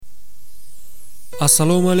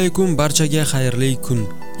Assalomu alaykum, barchaga xayrli kun.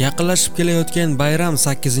 Yaqinlashib kelayotgan bayram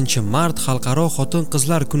 8-mart xalqaro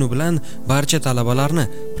xotin-qizlar kuni bilan barcha talabalarni,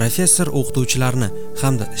 professor o'qituvchilarni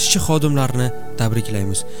hamda ishchi xodimlarni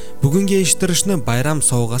tabriklaymiz. Bugungi eshittirishni bayram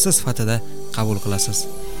sovg'asi sifatida qabul qilasiz.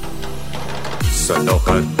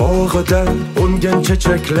 Sadoqat bog'ida ungan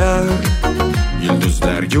chechaklar,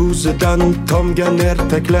 yulduzlar yuzidan tomgan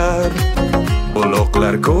ertaklar,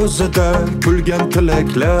 buloqlar ko'zida kulgan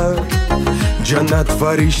tilaklar. Jannat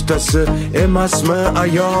farishtasi emasmi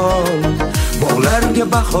ayol, bog'larga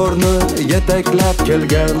bahorni yetaklab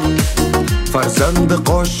kelgan, farzandi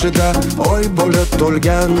qoshida oy bo'lib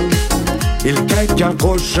to'lgan, ilkaygan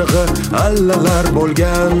qo'shig'i allalar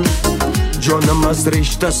bo'lgan. Jonimiz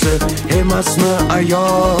rishtasi emasmi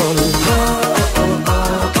ayol,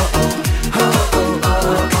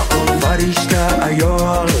 farishta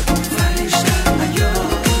ayol.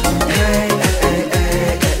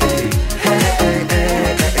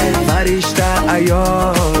 Farishta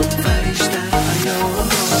ayol, farishta ayol.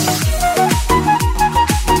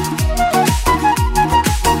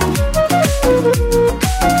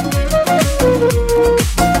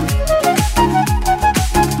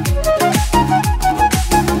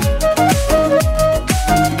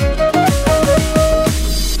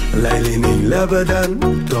 Laylining labidan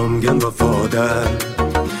tomgan vafoda,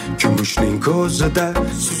 kumushning ko'zida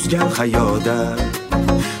suzgan hayoda,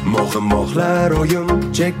 mo'g'imoqlar o'yim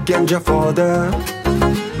chekkan jafoda,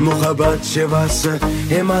 muhabbat shevasi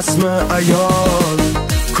emasmi ayol.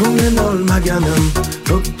 Ko'ngil olmaganim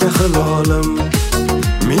ko'kda hilolim,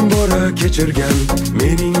 ming bora kechirgan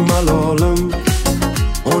mening malolim.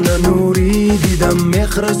 Ona nuri didam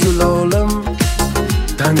mehri zilolim,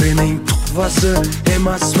 Tangrining tuhfasi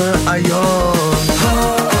emasmi ayol.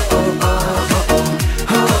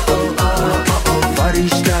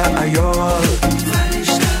 Farishta ayol,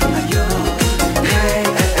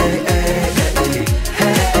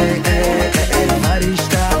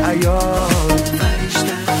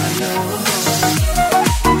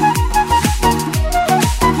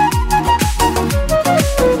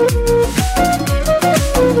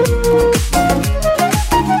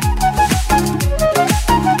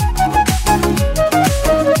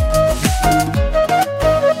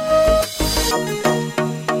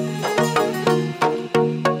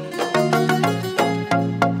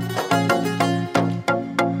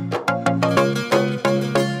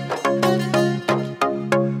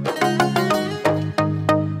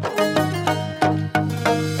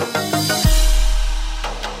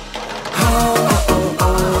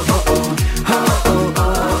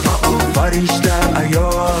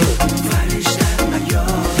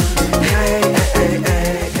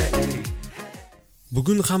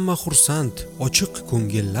 bugun hamma xursand, ochiq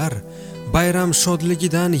ko'ngillar, bayram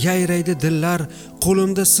shodligidan yayraydi dillar.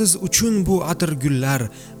 Qo'limda siz uchun bu atir gullar,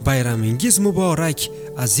 bayramingiz muborak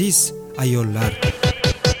aziz ayollar.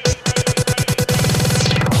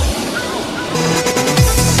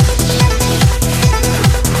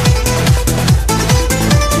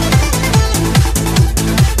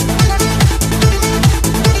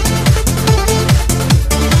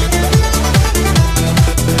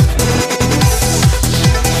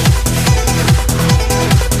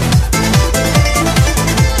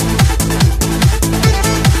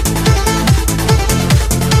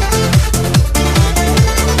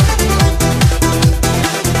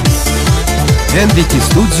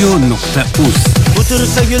 NDKI.uz.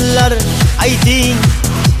 O'tirsa gullar ayting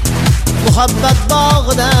muhabbat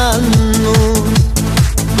bog'idan,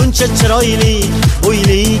 buncha chiroyli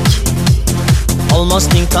o'ylik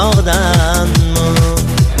olmosning tog'idan.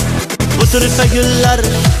 O'tirsa gullar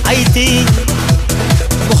ayting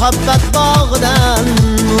muhabbat bog'idan,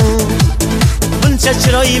 buncha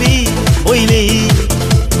chiroyli o'ylik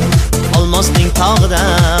olmosning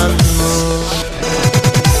tog'idan.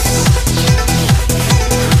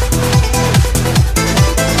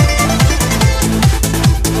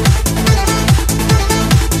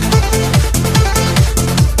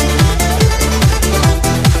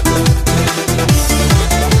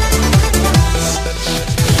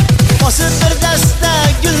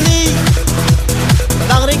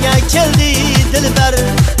 Keldi dilbar,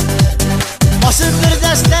 bosib bir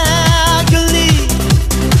dasta gulli,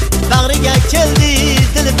 bag'riga keldi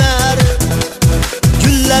dilbar.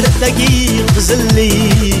 Gullardagi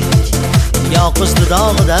qizillik yoqishdi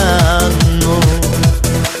dog'idan,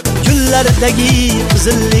 gullardagi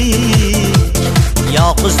qizillik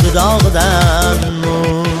yoqishdi dog'idan.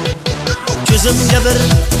 Ko'zimga bir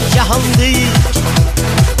jahondek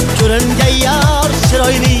ko'ringan yar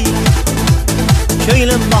chiroyli,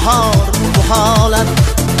 ko'nglim bahor bu holat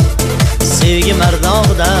sevgi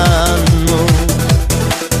mardog'idan.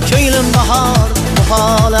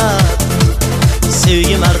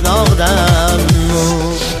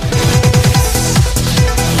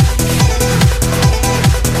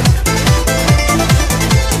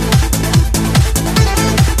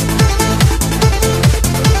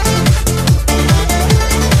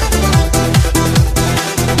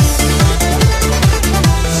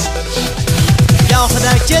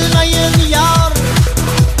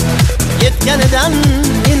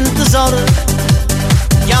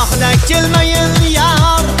 kelmayin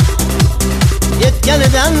yar,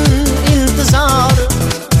 yetganidan intizor.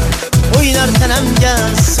 O'ynar tanamga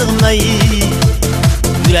sig'may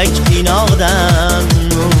yurak qiynoqdan.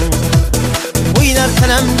 O'ynar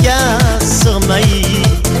tanamga sig'may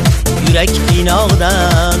yurak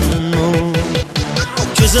qiynoqdan.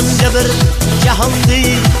 Ko'zimga bir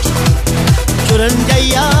jahondek ko'ringan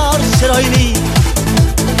yar chiroyli,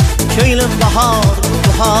 ko'nglim bahor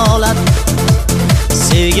bu holat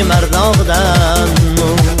sevgi mardoqdan.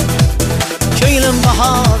 Ko'nglim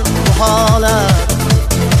bahor bu holat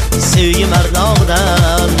sevgi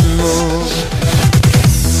mardoqdan.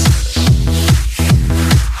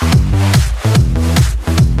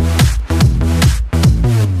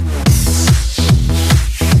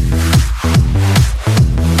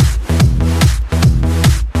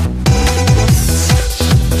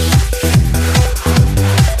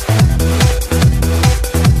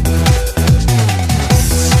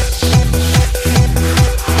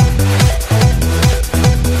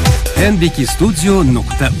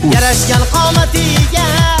 ndkstudio.uz Yarashgan qomatiga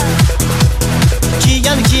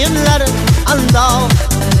kiygan kiyimlar andoq.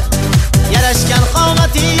 Yarashgan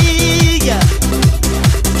qomatiga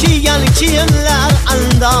kiygan kiyimlar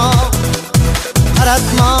andoq.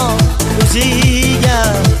 Qaratma o'ziga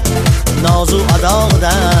nozu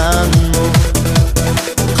adoqdan.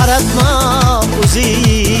 Qaratma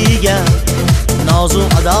o'ziga nozu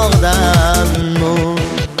adoqdan.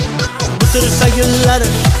 Turfa gullar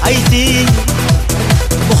ayting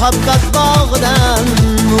muhabbat bog'idan.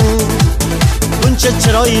 Buncha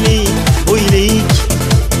chiroyli bo'ylik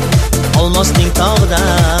olmosning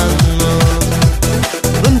tog'idan.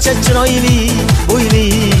 Buncha chiroyli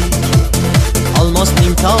bo'ylik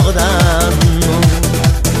olmosning tog'idan.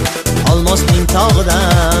 Olmosning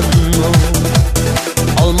tog'idan.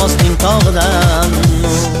 Olmosning tog'idan.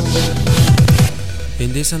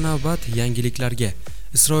 Endi esa navbat yangiliklarga.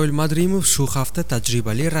 Isroil Madrimov shu hafta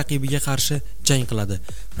tajribali raqibiga qarshi jang qiladi.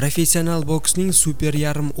 Professional boksning super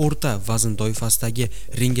yarim o'rta vazn toifasidagi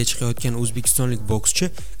ringga chiqayotgan o'zbekistonlik bokschi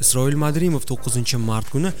Isroil Madrimov 9-mart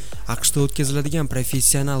kuni AQShda o'tkaziladigan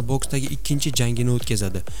professional boksdagi ikkinchi jangini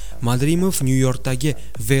o'tkazadi. Madrimov Nyu-Yorkdagi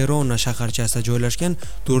Verona shaharchasida joylashgan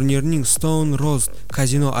turnirning Stone Rose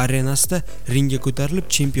Casino arenasida ringga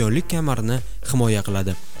ko'tarilib chempionlik kamarini himoya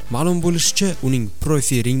qiladi. Ma'lum bo'lishicha, uning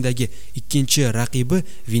profi ringdagi ikkinchi raqibi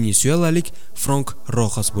venesuelalik Frank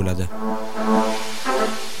Rojas bo'ladi.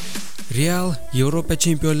 Real Yevropa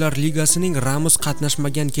Chempionlar Ligasining Ramos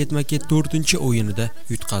qatnashmagan ketma-ket 4-o'yinida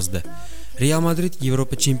yutqazdi. Real Madrid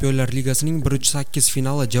Yevropa Chempionlar Ligasining 1/8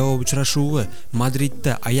 finali javob uchrashuvi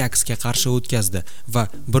Madridda Ajaxga qarshi o'tkazdi va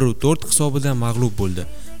 1-4 hisobida mag'lub bo'ldi.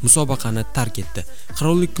 Musobaqani tark etdi.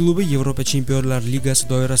 Qirollik klubi Yevropa Chempionlar Ligasi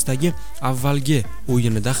doirasidagi avvalgi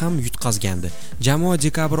o'yinida ham yutqazgandi. Jamoa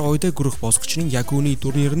dekabr oyida guruh bosqichining yakuniy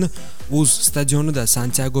turnirini o'z stadionida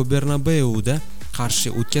Santiago Bernabeuda qarshi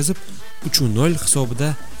o'tkazib 3-0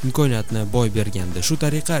 hisobida imkoniyatni boy bergandi. Shu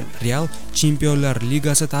tariqa Real Chempionlar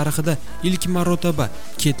Ligasi tarixida ilk marotaba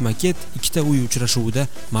ketma-ket ikkita o'yin uchrashuvida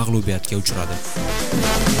mag'lubiyatga uchradi.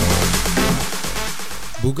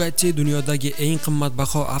 Bugatti dunyodagi eng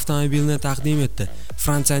qimmatbaho avtomobilni taqdim etdi.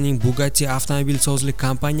 Fransiyaning Bugatti avtomobilsozlik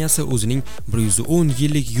kompaniyasi o'zining 110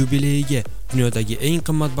 yillik yubileyiga dunyodagi eng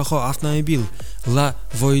qimmatbaho avtomobil La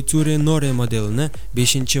Voiture Nore modelini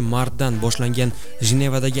 5-martdan boshlangan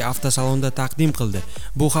Jenevadagi avtosalonda taqdim qildi.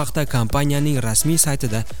 Bu haqda kompaniyaning rasmiy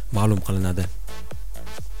saytida ma'lum qilinadi.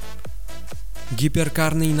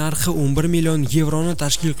 Giperkarning narxi 11 million yevroni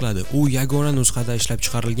tashkil qiladi. U yagona nusxada ishlab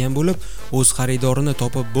chiqarilgan bo'lib, o'z xaridorini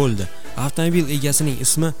topib bo'ldi. Avtomobil egasining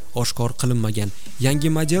ismi oshkor qilinmagan. Yangi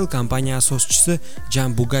model kompaniya asoschisi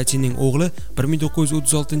Jan Bugattining o'g'li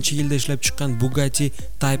 1936-yilda ishlab chiqqan Bugatti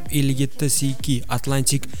Type 57 CK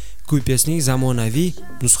Atlantic kupesining zamonaviy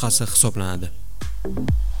nusxasi hisoblanadi.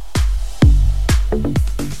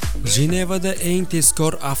 Jenevada eng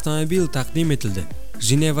tezkor avtomobil taqdim etildi.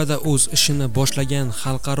 Jenevada o'z ishini boshlagan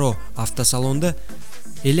xalqaro avtosalonda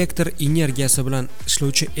elektr energiyasi bilan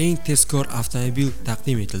ishlovchi eng tezkor avtomobil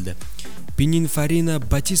taqdim etildi. Pininfarina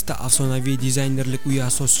Battista afsonaviy dizaynerlik uyi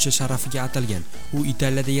asoschisi sharafiga atalgan. U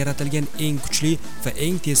Italiyada yaratilgan eng kuchli va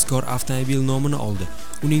eng tezkor avtomobil nomini oldi.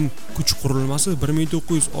 Uning kuch qurilmasi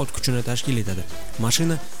 1900 ot kuchini tashkil etadi.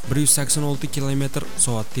 Mashina 186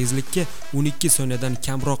 km/soat tezlikka 12 soniyadan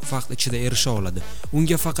kamroq vaqt ichida erisha oladi.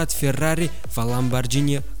 Unga faqat Ferrari va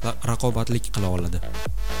Lamborghini raqobatlik qila oladi.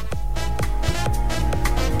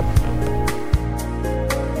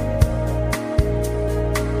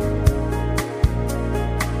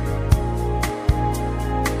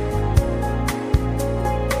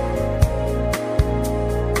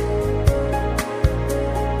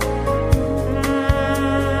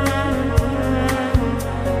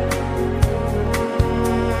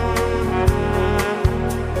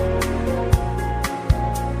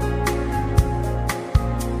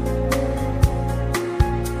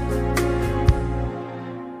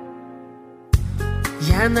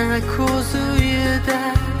 yana ko'z uyida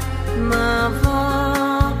mavo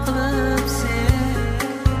qilib sen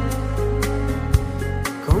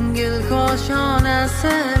ko'ngil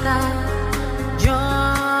koshonasida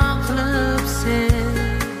joy qilib sen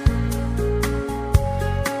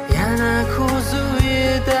yana ko'z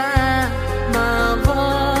uyida mavo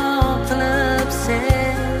qilib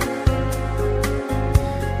sen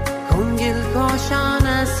ko'ngil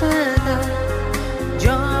koshonasida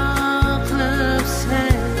joy qilib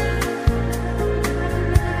sen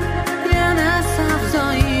yana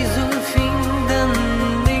savzoi zulfingdan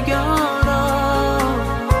nigoro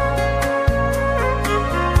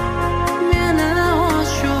meni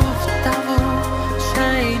oshuftavu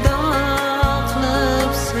shaydo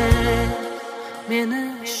qilib sen meni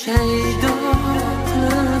shaydo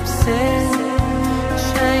qilib sen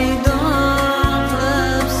shaydo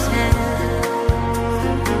qilib sen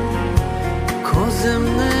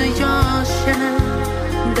ko'zimni yoshini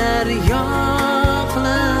daryo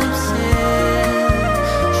qilib sen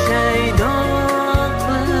shaydo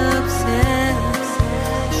qilib sen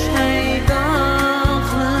shaydo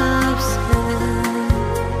qilib sen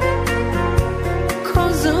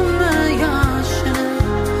ko'zimni yoshini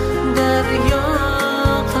daryo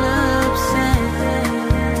qilib sen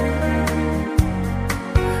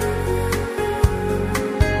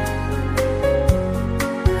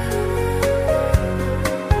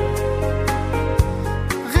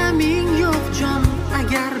g'aming yo'q jon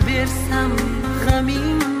agar bersam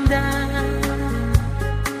g'amingdan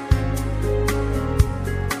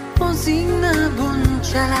o'zingni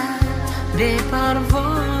bunchalar beparvo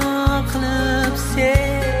qilib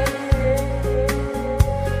sen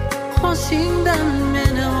qoshingdan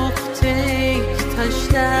meni o'qdek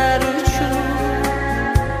tashlar uchun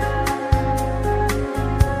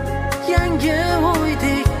yangi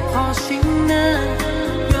o'ydek qoshingni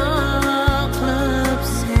yoqlib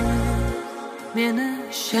sen meni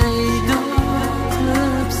shaydo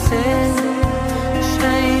qilib sen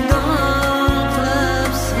shaydo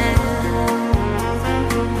qilib sen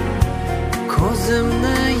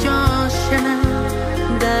ko'zimni yoshini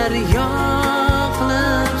daryo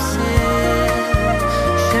qilib sen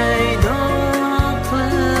shaydo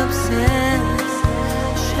qilib sen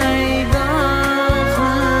shaydo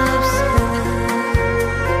qilib sen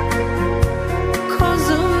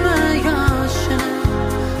ko'zimni yoshini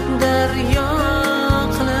daryo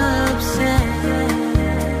qilib sen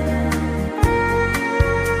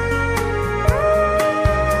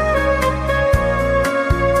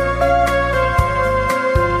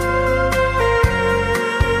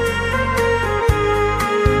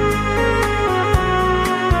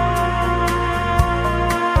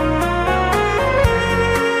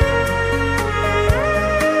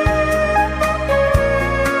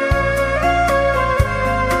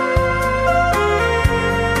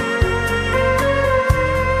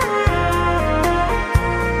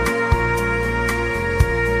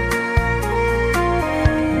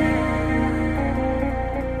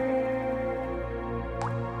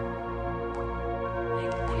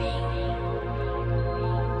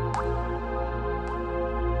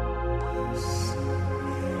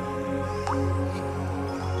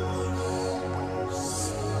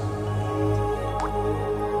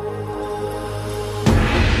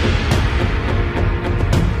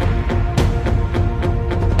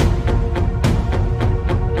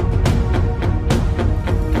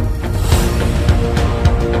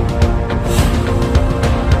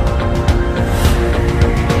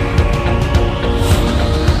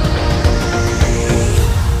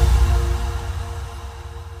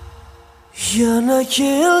yana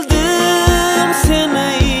keldim seni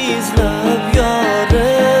izlab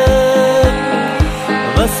yorim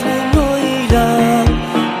vasling o'ylab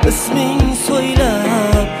isming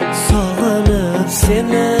so'ylab sog'inib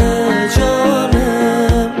seni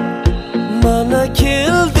jonim mana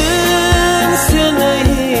keldim seni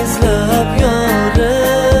izlab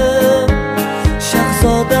yorim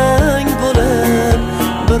shahzodang bo'lib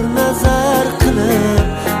bir nazar qilib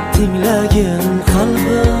tinglagin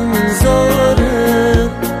qalbim zorim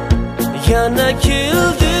yana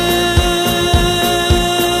keldim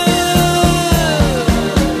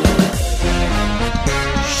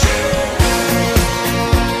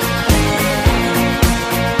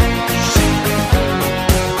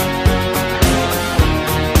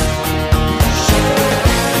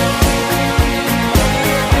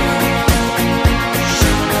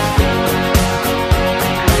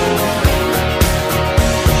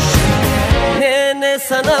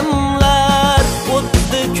sanamlar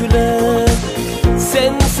o'tdi kulib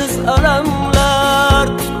sensiz alamlar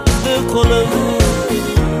tutdi qo'lim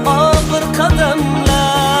og'ir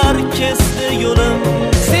qadamlar kesdi yo'lim.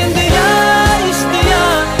 Sen deya ishtiya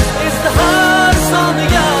esdi har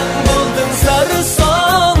soniga, bo'lding sari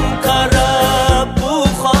son qarab bu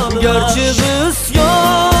holim. Garchi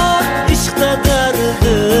isyon ishqda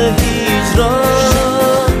dardi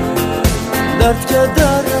hijron, dardga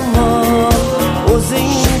darmon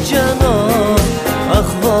o'zing janon,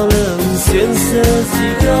 ahvolim sensiz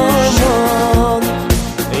yomon.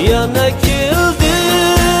 Yana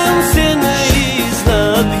keldim seni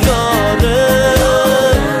izlab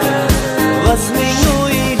yorim, vasling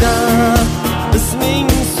o'ylab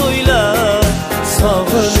isming so'ylab,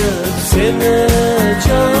 sog'inib seni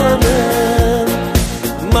jonim,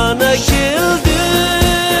 mana keldim.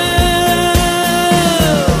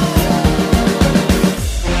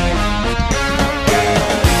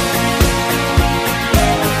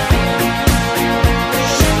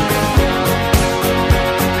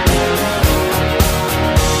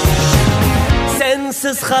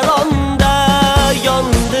 Sensiz haromda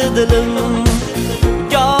yondi dilim,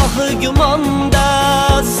 gohi gumonda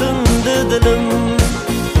sindi dilim.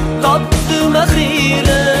 Topdim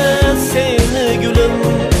axiri seni gulim,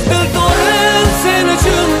 dildorim sen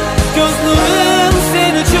uchun, ko'z nurim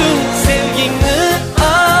sen uchun, sevgingni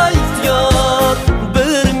ayt yor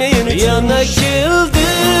bir men uchun. Yana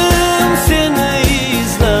keldim seni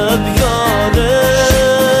izlab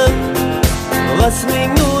yorim,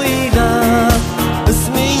 vasling o'ylab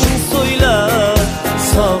isming so'ylab,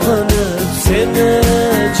 sog'inib seni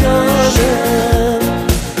jonim,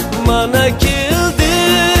 mana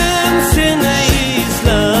keldim seni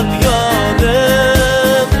izlab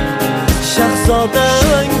yorim.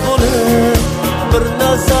 Shahzodang bo'lib bir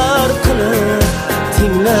nazar qilib,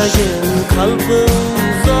 tinglagin qalbim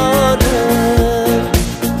zorim,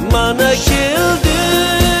 mana keldim.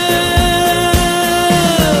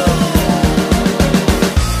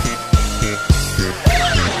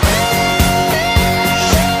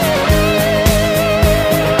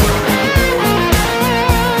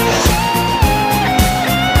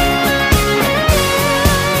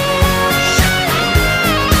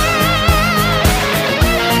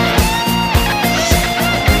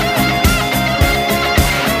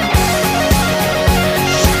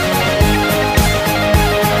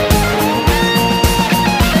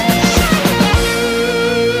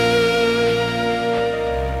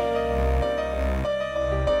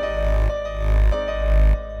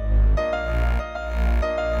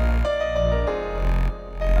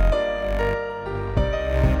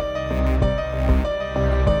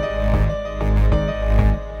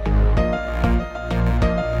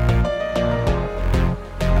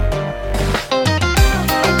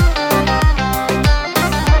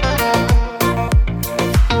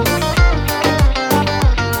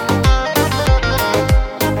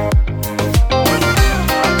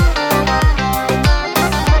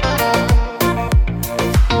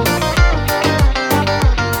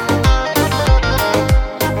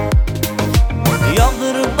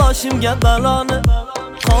 Boshimga baloni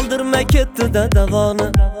qoldirma ketdi-da davoni,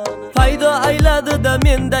 paydo ayladi-da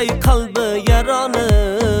menday qalbi yaroni.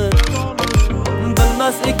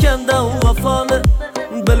 Bilmas ekanda u vafoni,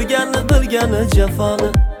 bilgani jafoni,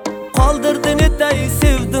 qoldirdi netay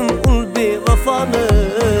sevdim ul bevafoni.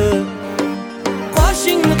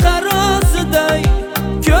 Qoshingni qarosiday,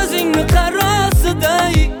 ko'zingni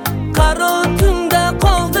qarosiday, qaro tunda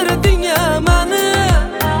qoldirding mani.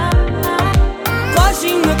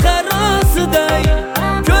 Qoshingni qarosiday,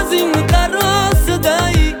 ko'zingni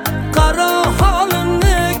qarosiday, qaro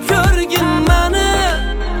holimni ko'rgin mani.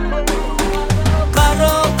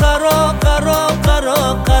 Qaro qaro qaro qaro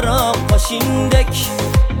qaro qoshingdek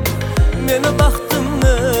meni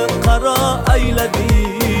baxtimni qaro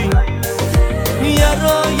aylading.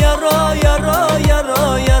 Yaro yaro yaro yaro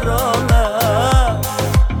yarola,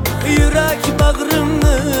 yurak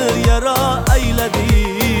bag'rimni yaro aylading.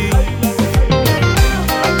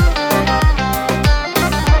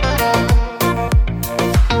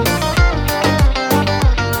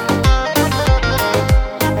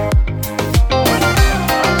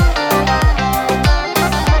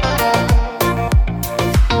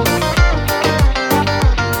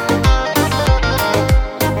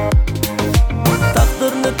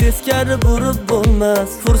 Teskari burib bo'lmas,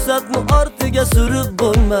 fursatni ortiga surib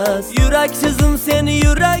bo'lmas. Yuraksizim seni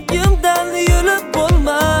yuragimdan yulib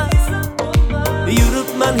bo'lmas.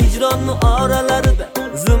 Yuribman hijronning oralarida,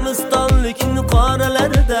 zimistonlikning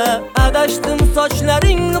qoralarida, adashdim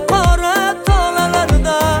sochlaringni qora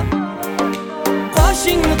tolalarida.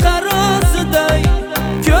 Qoshingni qarosiday,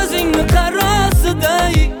 ko'zingni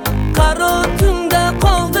qarosiday, qaro tunda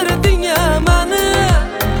qoldirding mani.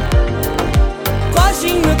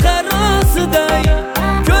 Qoshingni qarosiday,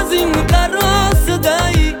 ko'zingni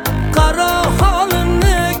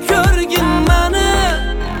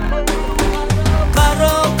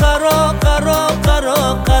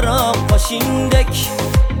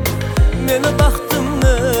meni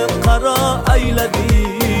baxtimni qaro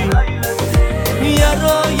aylading.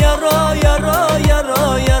 Yaro yaro yaro yaro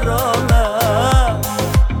yarola,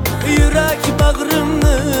 yurak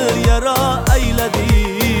bag'rimni yaro aylading.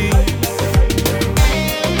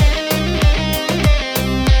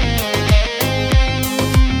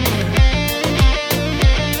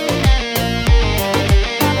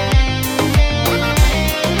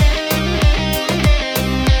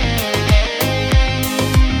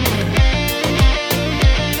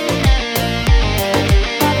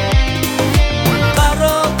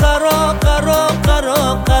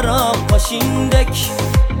 Qaro qoshingdek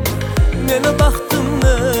meni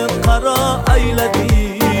baxtimni qaro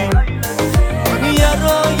aylading.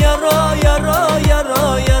 Yaro yaro yaro yaro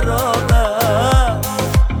yarola,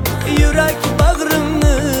 yurak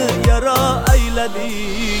bag'rimni yaro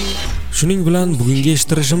aylading. Shuning bilan bugungi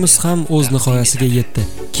eshittirishimiz ham o'z nihoyasiga yetdi.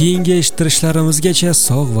 Keyingi eshittirishlarimizgacha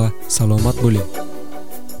sog' va salomat bo'ling.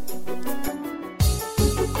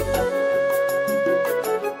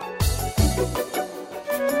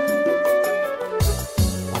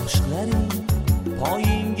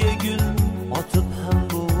 Poyinga gul otib ham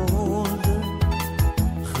bo'ldi,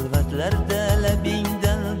 xilvatlarda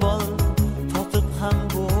labingdan bol totib ham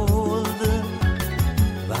bo'ldi,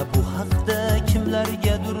 va bu haqda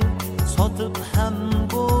kimlargadir sotib ham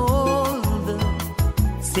bo'ldi.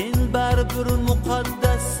 Sen baribir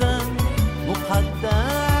muqaddassan,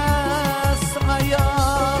 muqaddas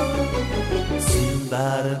ayol. Sen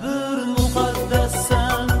baribir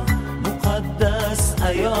muqaddassan, muqaddas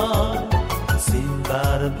ayol.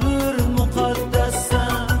 Baribir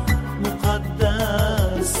muqaddassan,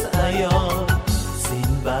 muqaddas ayol. Sen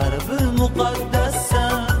baribir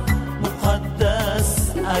muqaddassan, muqaddas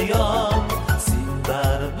ayol. Sen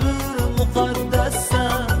baribir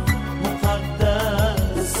muqaddassan,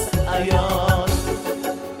 muqaddas ayol.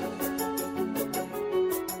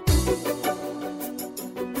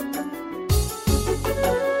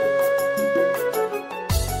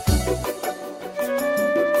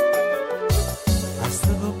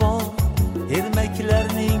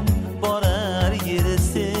 Ermaklarning borar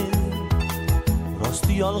yerisin,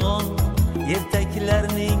 rosti yolg'on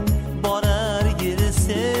ertaklarning borar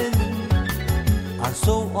yerisin.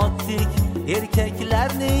 Arsov otdik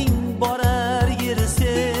erkaklarning borar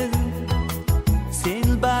yerisin. Sen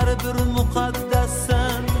baribir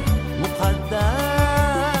muqaddassan,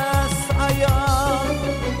 muqaddas ayol.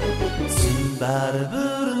 Sen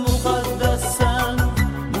baribir muqaddassan,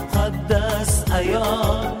 muqaddas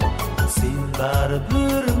ayol.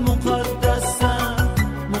 Baribir muqaddassan,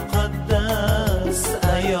 muqaddas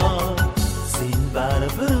ayol. Sen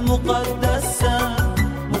baribir muqaddassan,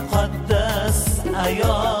 muqaddas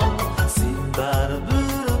ayol. Sen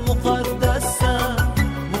baribir muqaddassan,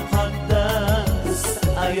 muqaddas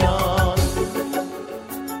ayol.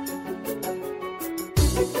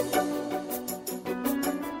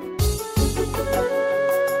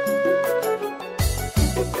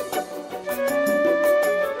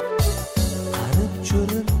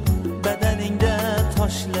 Badaningda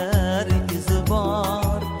toshlar izi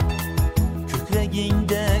bor,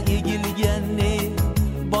 ko'kragingda egilganni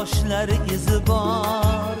boshlar izi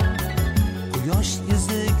bor. Quyosh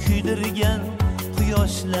izi kuydirgan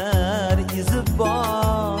quyoshlar izi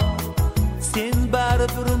bor. Sen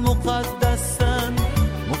baribir muqaddassan,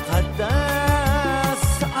 muqaddas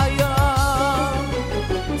ayol.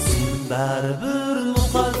 Sen baribir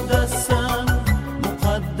muqaddassan,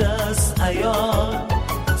 muqaddas ayol.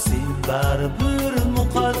 Baribir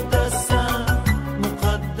muqaddassan,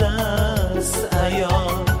 muqaddas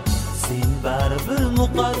ayol. Sen baribir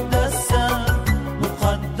muqaddas